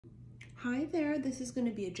Hi there, this is going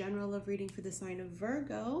to be a general love reading for the sign of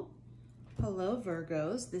Virgo. Hello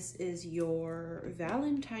Virgos, this is your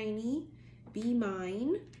Valentine Be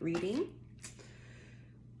Mine reading.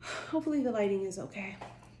 Hopefully the lighting is okay.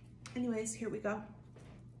 Anyways, here we go.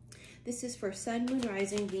 This is for Sun, Moon,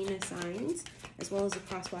 Rising, Venus signs, as well as the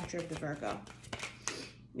cross watcher of the Virgo.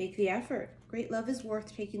 Make the effort. Great love is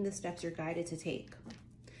worth taking the steps you're guided to take.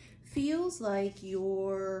 Feels like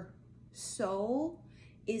your soul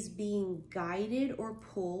is being guided or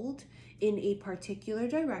pulled in a particular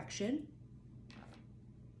direction.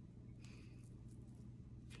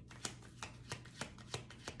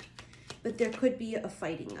 But there could be a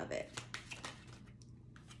fighting of it.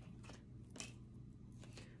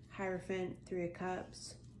 Hierophant, Three of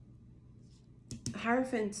Cups.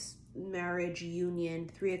 Hierophant's marriage, union.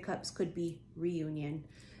 Three of Cups could be reunion.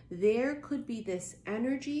 There could be this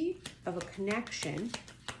energy of a connection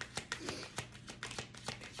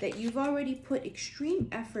that you've already put extreme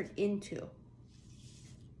effort into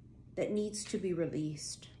that needs to be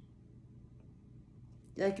released.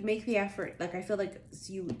 Like, make the effort. Like, I feel like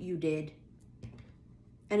you did.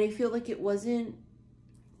 And I feel like it wasn't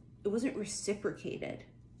reciprocated.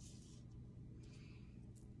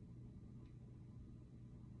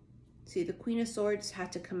 See, the Queen of Swords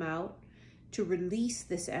had to come out to release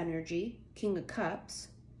this energy. King of Cups.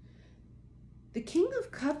 The King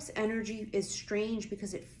of Cups energy is strange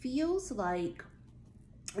because it feels like,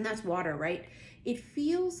 and that's water, right? It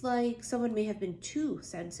feels like someone may have been too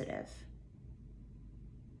sensitive.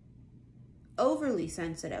 Overly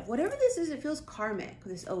sensitive. Whatever this is, it feels karmic,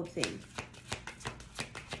 this owed thing.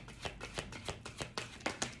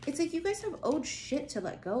 It's like you guys have owed shit to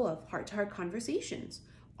let go of, heart-to-heart conversations.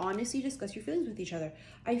 Honestly, discuss your feelings with each other.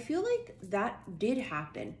 I feel like that did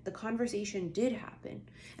happen. The conversation did happen.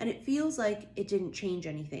 And it feels like it didn't change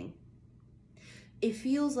anything. It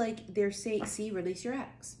feels like they're saying, see, release your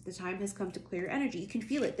ex. The time has come to clear your energy. You can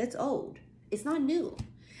feel it. That's old. It's not new.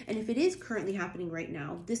 And if it is currently happening right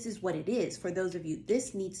now, this is what it is. For those of you,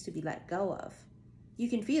 this needs to be let go of. You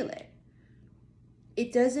can feel it.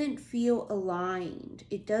 It doesn't feel aligned.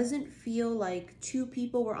 It doesn't feel like two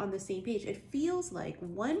people were on the same page. It feels like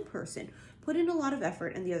one person put in a lot of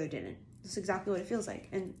effort and the other didn't. That's exactly what it feels like.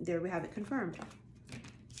 And there we have it confirmed.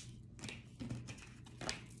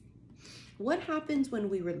 What happens when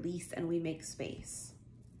we release and we make space?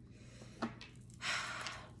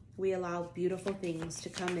 We allow beautiful things to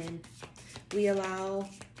come in. We allow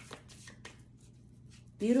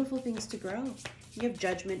beautiful things to grow. You have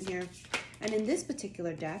Judgment here. And in this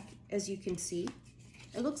particular deck, as you can see,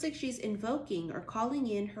 it looks like she's invoking or calling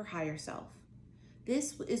in her higher self.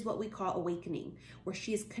 This is what we call awakening, where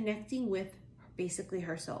she is connecting with basically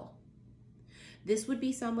her soul. This would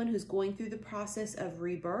be someone who's going through the process of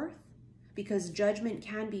rebirth, because Judgment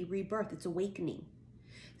can be rebirth. It's awakening.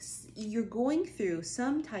 You're going through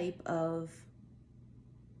some type of,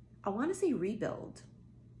 I want to say rebuild.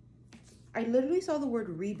 I literally saw the word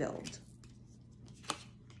rebuild.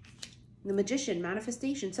 The Magician,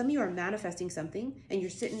 manifestation. Some of you are manifesting something and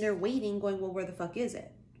you're sitting there waiting, going, well, where the fuck is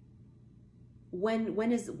it? When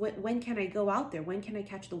can I go out there? When can I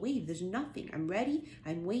catch the wave? There's nothing. I'm ready.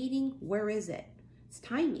 I'm waiting. Where is it? It's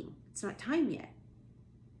timing. It's not time yet.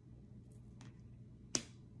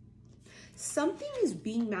 Something is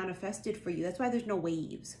being manifested for you. That's why there's no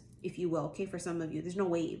waves, if you will. Okay, for some of you, there's no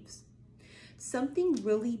waves. Something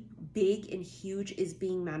really big and huge is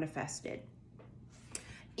being manifested.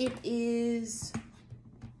 It is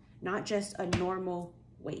not just a normal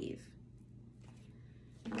wave.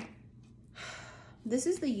 This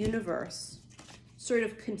is the universe sort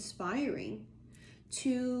of conspiring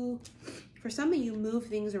to, for some of you, move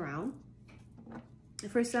things around.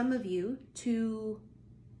 For some of you, to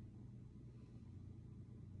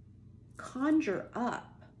conjure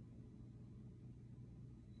up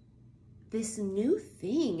this new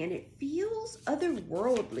thing, and it feels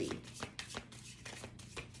otherworldly.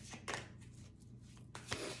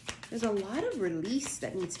 There's a lot of release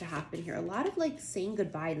that needs to happen here. A lot of like saying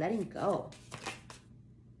goodbye, letting go.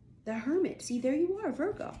 The Hermit. See, there you are,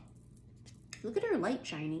 Virgo. Look at her light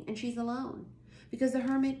shining and she's alone. Because the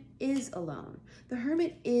Hermit is alone. The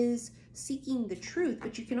Hermit is seeking the truth,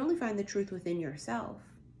 but you can only find the truth within yourself.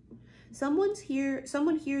 Someone here,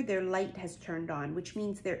 their light has turned on, which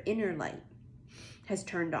means their inner light has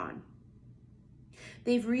turned on.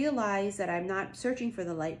 They've realized that I'm not searching for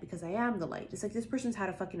the light because I am the light. It's like this person's had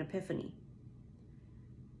a fucking epiphany.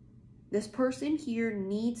 This person here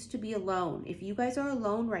needs to be alone. If you guys are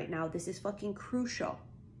alone right now, this is fucking crucial.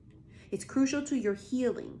 It's crucial to your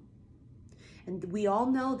healing. And we all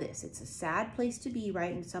know this. It's a sad place to be,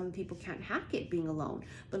 right? And some people can't hack it being alone.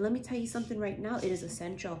 But let me tell you something right now. It is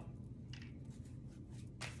essential.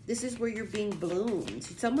 This is where you're being bloomed.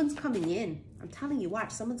 Someone's coming in. I'm telling you,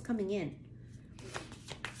 watch, someone's coming in.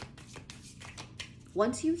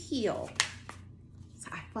 Once you heal,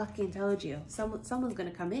 I fucking told you, someone's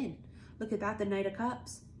gonna come in. Look at that, the Knight of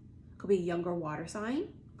Cups. Could be a younger water sign.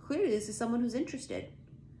 Clearly, this is someone who's interested.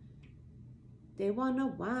 They wanna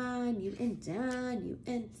wine you and dine you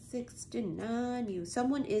and 69 you.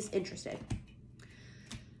 Someone is interested.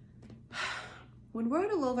 When we're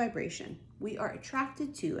at a low vibration, we are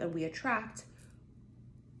attracted to and we attract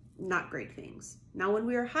not great things. Now, when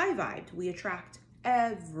we are high vibed, we attract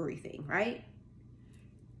everything, right?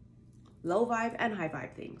 Low vibe and high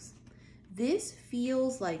vibe things. This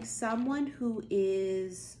feels like someone who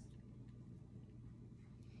is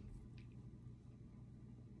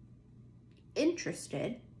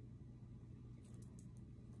interested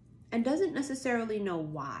and doesn't necessarily know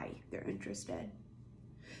why they're interested.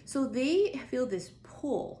 So they feel this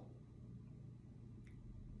pull.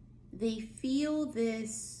 They feel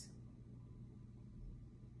this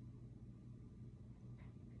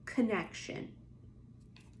connection.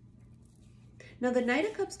 Now, the Knight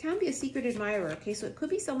of Cups can be a secret admirer, okay? So it could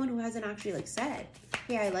be someone who hasn't actually like said,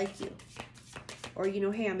 hey, I like you. Or, you know,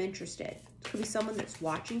 hey, I'm interested. It could be someone that's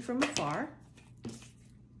watching from afar.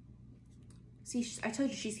 See, I told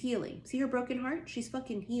you she's healing. See her broken heart? She's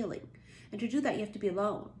fucking healing. And to do that, you have to be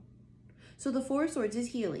alone. So the Four of Swords is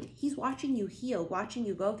healing. He's watching you heal, watching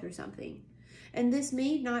you go through something. And this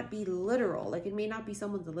may not be literal. Like, it may not be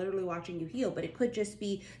someone's literally watching you heal, but it could just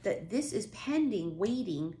be that this is pending,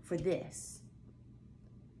 waiting for this.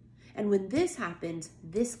 And when this happens,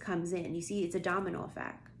 this comes in. You see, it's a domino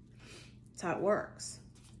effect. That's how it works.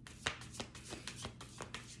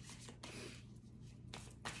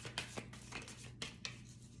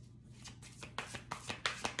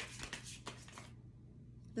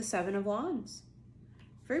 The Seven of Wands.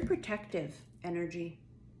 Very protective energy.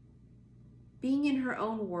 Being in her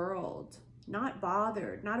own world. Not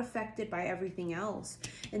bothered. Not affected by everything else.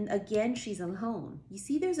 And again, she's alone. You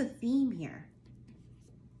see, there's a theme here.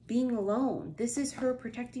 Being alone. This is her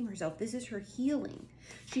protecting herself. This is her healing.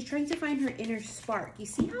 She's trying to find her inner spark. You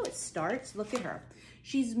see how it starts? Look at her.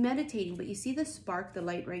 She's meditating, but you see the spark, the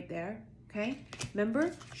light right there? Okay?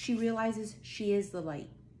 Remember, she realizes she is the light.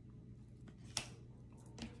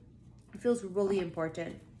 It feels really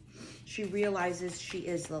important. She realizes she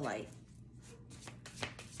is the light.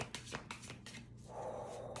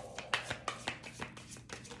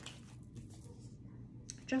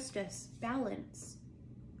 Justice, balance.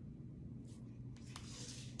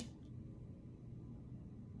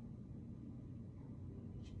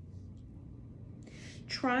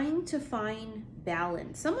 Trying to find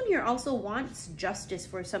balance. Someone here also wants justice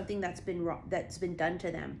for something that's been wrong, that's been done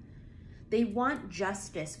to them. They want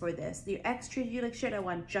justice for this. The ex treated you like shit. I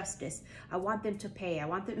want justice. I want them to pay. I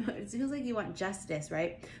want them. It feels like you want justice,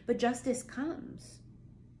 right? But justice comes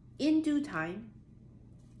in due time.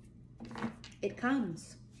 It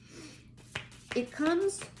comes. It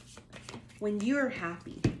comes when you're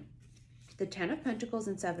happy. The Ten of Pentacles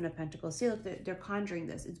and Seven of Pentacles. See, look, they're conjuring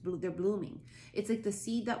this. They're blooming. It's like the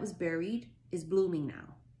seed that was buried is blooming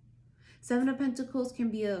now. Seven of Pentacles can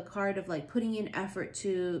be a card of like putting in effort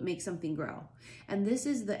to make something grow. And this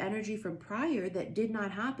is the energy from prior that did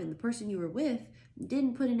not happen. The person you were with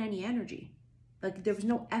didn't put in any energy. Like there was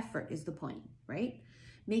no effort is the point, right?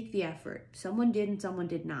 Make the effort. Someone did and someone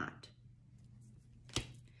did not.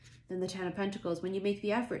 Then the Ten of Pentacles, when you make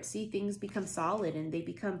the effort, see things become solid and they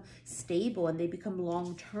become stable and they become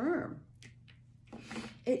long-term.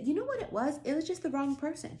 You know what it was? It was just the wrong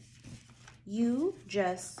person. You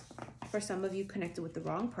just, for some of you, connected with the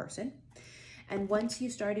wrong person. And once you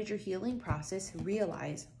started your healing process,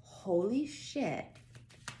 realize, holy shit,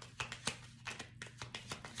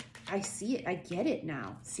 I see it. I get it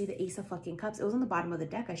now. See the Ace of fucking Cups? It was on the bottom of the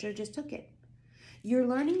deck. I should have just took it. You're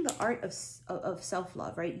learning the art of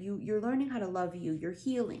self-love, right? You're learning how to love you. You're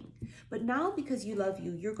healing. But now because you love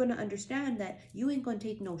you, you're going to understand that you ain't going to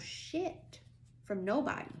take no shit from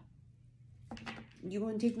nobody. You're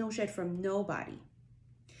going to take no shit from nobody.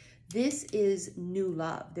 This is new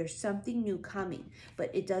love. There's something new coming.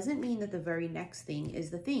 But it doesn't mean that the very next thing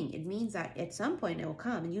is the thing. It means that at some point it will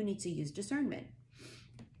come and you need to use discernment.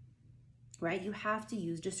 Right? You have to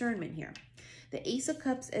use discernment here. The Ace of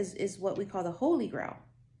Cups is what we call the Holy Grail.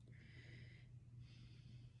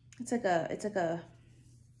 It's like a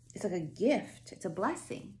gift. It's a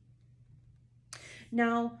blessing.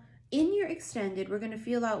 Now, In your extended, we're going to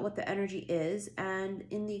feel out what the energy is. And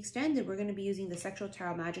in the extended, we're going to be using the Sexual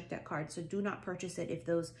Tarot Magic Deck card. So do not purchase it if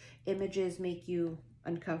those images make you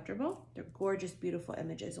uncomfortable. They're gorgeous, beautiful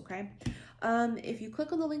images, okay? If you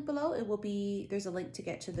click on the link below, there's a link to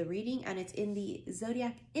get to the reading, and it's in the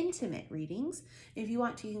Zodiac Intimate readings. If you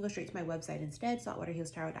want to, you can go straight to my website instead,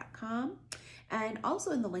 saltwaterhealstarot.com. And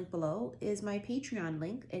also in the link below is my Patreon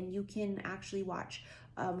link, and you can actually watch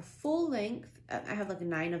full length. I have like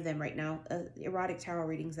 9 of them right now, erotic tarot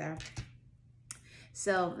readings there.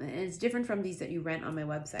 So it's different from these that you rent on my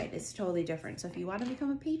website. It's totally different. So if you want to become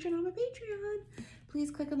a patron on my Patreon, please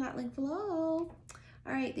click on that link below.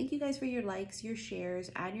 All right. Thank you guys for your likes, your shares,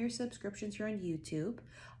 and your subscriptions here on YouTube.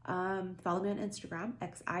 Follow me on Instagram,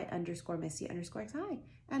 xi_Missy_xi.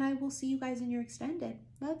 And I will see you guys in your extended.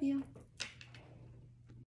 Love you.